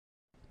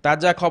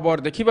ताजा खबर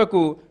देखिबाकू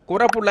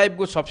कोरापुट लाइव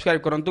को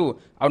सब्सक्राइब करंतु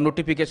और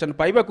नोटिफिकेशन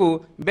पाइबाकू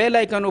बेल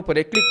आइकन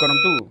उपरे क्लिक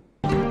करंतु।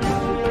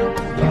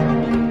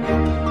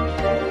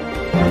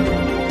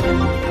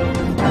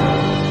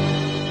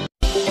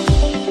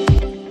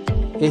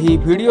 एही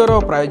वीडियोर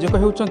प्रायोजक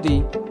हेउचंती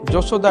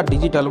Jasoda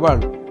digital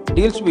world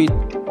deals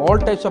with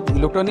all types of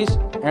electronics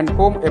and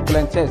home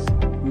appliances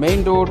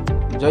main road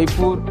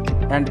Jaipur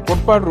and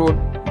Kotpad road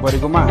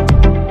बरिगुमा।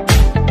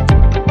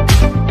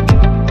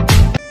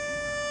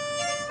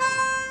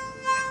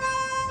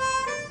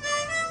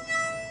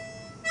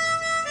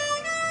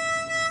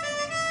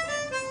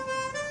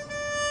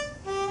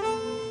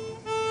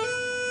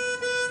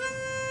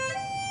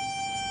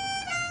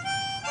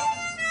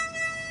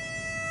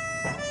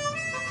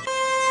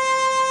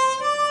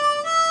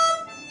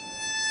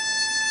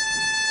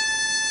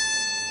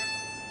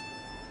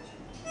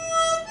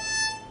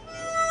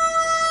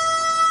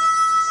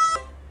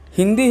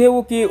 Hindi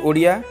हेउ कि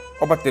ओडिया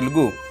अबा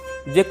तेलुगु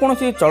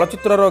जेकोसी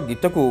चलचित्रर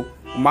गीत को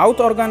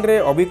माउथ ऑर्गन रे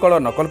अविकल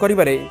नकल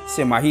करिबारे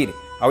से माहिर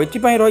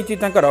आउथिपाई रही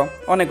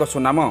अनेक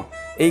सुनाम।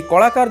 एही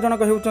कलाकार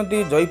जनक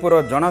हेउचंती जयपुर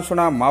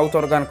जनाशुना माउथ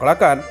ऑर्गन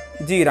कलाकार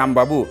G.Ram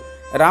बाबू।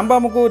 राम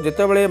बाबू को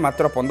जेतेबेले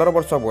मात्र 15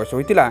 वर्ष बयस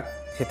होइतिला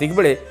सेतिक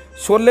बेले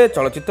शोले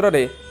चलचित्र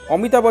रे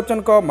अमिताभ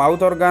बच्चन को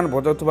माउथ ऑर्गन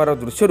बजाउथबार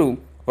दृश्यरू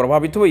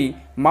प्रभावित होई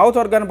माउथ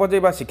ऑर्गन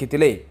बजाइबा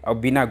शिखितिले आ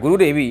बिना गुरु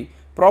रे भी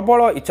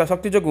प्रबल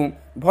इच्छाशक्ति जोगु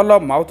भल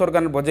माउथ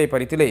ऑर्गन बजाई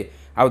पारिथिले।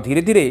 आ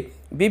धीरे धीरे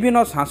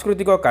विभिन्न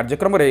सांस्कृतिक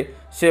कार्यक्रम रे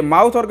से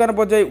माउथ ऑर्गन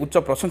बजाई उच्च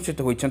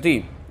प्रशंसित होइछंती।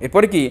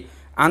 एपरिकी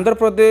आंध्र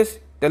प्रदेश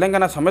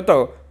तेलंगाना समेत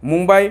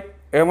मुंबई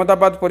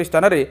अहमदाबाद परि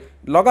स्थान रे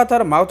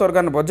लगातार माउथ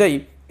ऑर्गन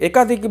बजाई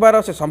एकाधिक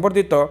बार से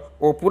संबर्धित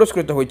और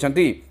पुरस्कृत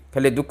होइछंती।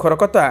 हेले दुखर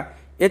कथा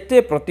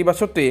एते प्रतिभा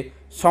सत्वे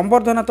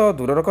संवर्धना तो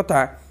दूरर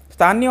कथा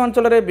स्थानीय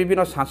अंचल रे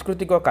विभिन्न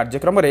सांस्कृतिक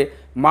कार्यक्रम रे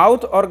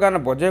माउथ ऑर्गन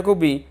बजाइको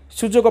भी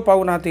सुजोग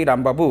पाउनाथि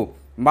राम बाबू।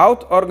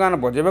 माउथ ऑर्गन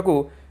बजाइबाकू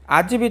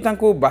आज भी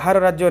तांकू बाहर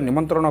राज्य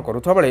निमंत्रण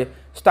करुवा बेले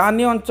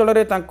स्थानीय अंचल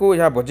रे तांकू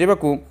यह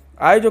बजाइबाकू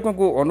आयोजकों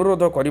को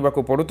अनुरोध करने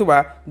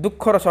पड़ुवा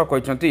दुखर सह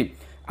कहते।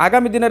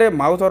 आगामी दिन में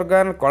माउथ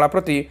ऑर्गन कला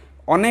प्रति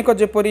अनेक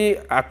जेपरी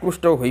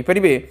आकृष्ट हो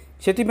पारे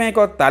से एक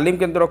तालीम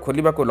केन्द्र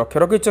खोलने को लक्ष्य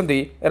रखिंट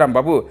राम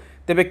बाबू।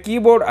 तेबे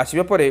कीबोर्ड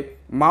आसिबा परे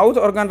माउथ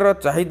ऑर्गन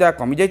चाहिदा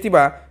कमी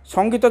जाइतिबा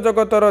संगीत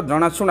जगतर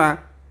जनाशुना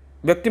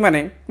व्यक्ति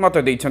माने मत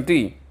देइछंती।